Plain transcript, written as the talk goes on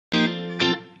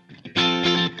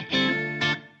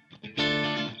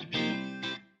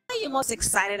most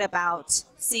excited about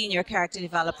seeing your character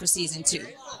develop for season 2?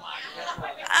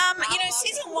 You know,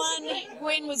 season 1,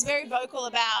 Gwen was very vocal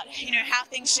about, you know, how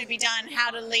things should be done,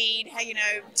 how to lead, how, you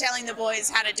know, telling the boys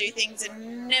how to do things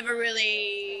and never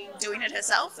really doing it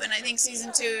herself. And I think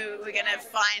season 2, we're going to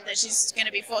find that she's going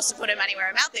to be forced to put her money where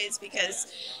her mouth is,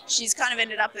 because she's kind of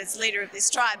ended up as leader of this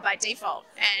tribe by default.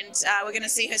 And we're going to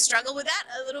see her struggle with that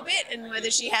a little bit, and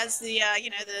whether she has the, you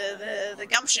know, the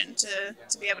gumption to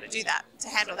be able to do that, to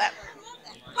handle that.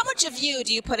 How much of you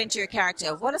do you put into your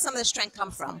character? What does some of the strength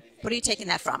come from? What are you taking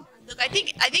that from? Look, I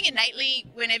think innately,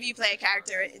 whenever you play a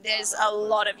character, there's a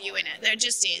lot of you in it. There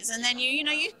just is. And then you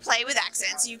know, you play with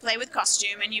accents, you play with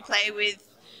costume, and you play with,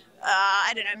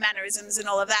 I don't know, mannerisms and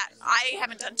all of that. I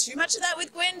haven't done too much of that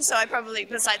with Gwen, so I probably,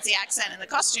 besides the accent and the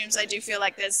costumes, I do feel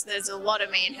like there's a lot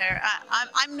of me in her.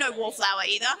 I'm no wallflower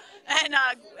either, and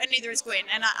neither is Gwen.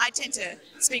 And I tend to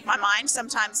speak my mind.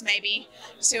 Sometimes maybe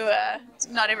to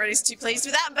not everybody's too pleased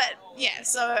with that, but yeah.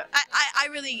 So I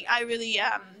really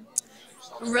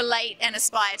relate and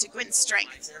aspire to Gwen's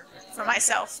strength for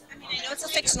myself. I know it's a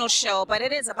fictional show, but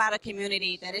it is about a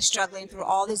community that is struggling through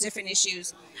all these different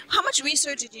issues. How much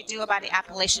research did you do about the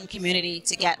Appalachian community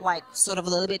to get like sort of a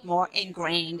little bit more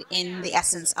ingrained in the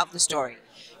essence of the story?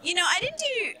 You know, I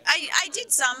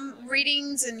did some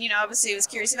readings, and, you know, obviously I was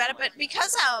curious about it, but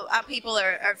because our people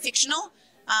are fictional,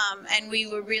 and we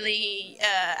were really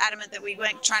adamant that we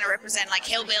weren't trying to represent like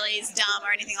hillbillies, dumb,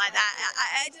 or anything like that.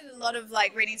 I did a lot of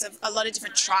like readings of a lot of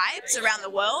different tribes around the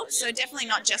world, so definitely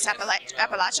not just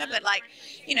Appalachia, but like,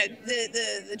 you know,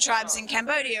 the tribes in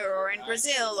Cambodia or in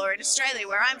Brazil or in Australia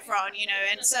where I'm from, you know,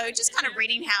 and so just kind of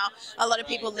reading how a lot of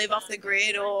people live off the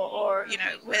grid or you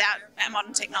know, without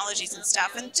modern technologies and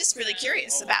stuff, and just really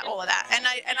curious about all of that. And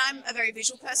I'm a very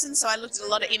visual person, so I looked at a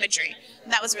lot of imagery,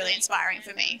 and that was really inspiring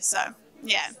for me. So.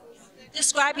 Yeah.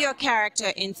 Describe your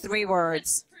character in 3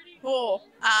 words. Oh,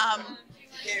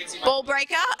 ball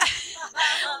breaker,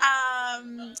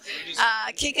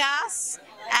 kick-ass,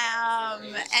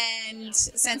 and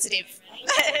sensitive.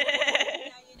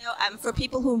 You know, for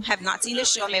people who have not seen the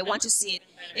show and may want to see it,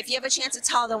 if you have a chance to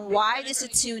tell them why they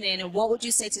should tune in, what would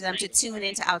you say to them to tune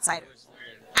in to Outsiders?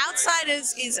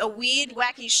 Outsiders is a weird,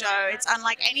 wacky show. It's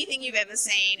unlike anything you've ever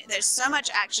seen. There's so much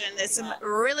action. There's some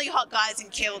really hot guys in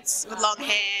kilts with long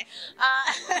hair,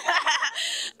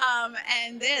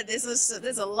 and there's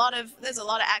a lot of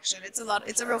action. It's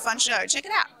a real fun show. Check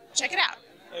it out. Check it out.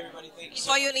 Everybody, thank you.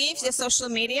 Before you leave, your social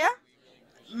media.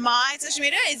 My social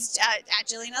media is at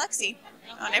Gillian Alexy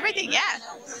on everything. Yeah.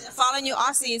 Following you,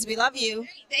 Aussies. We love you.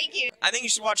 Thank you. I think you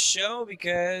should watch the show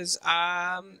because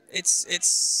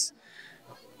it's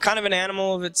kind of an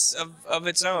animal of its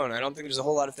own. I don't think there's a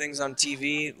whole lot of things on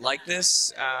TV like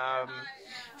this.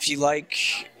 If you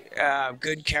like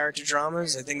good character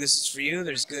dramas, I think this is for you.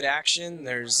 There's good action.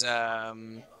 There's a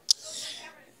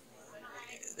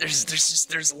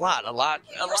lot.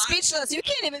 Speechless. You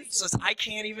can't even. I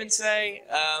can't even say.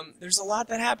 There's a lot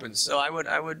that happens. So I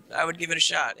would give it a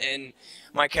shot. And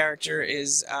my character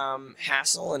is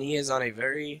Hassel, and he is on a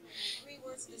very.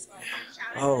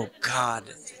 Oh God.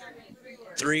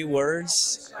 3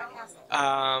 words.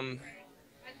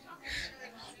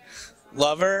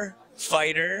 Lover,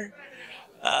 fighter,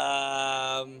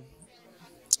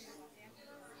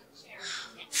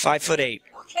 5'8".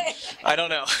 Okay. I don't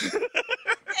know.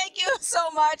 Thank you so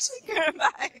much.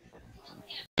 Goodbye.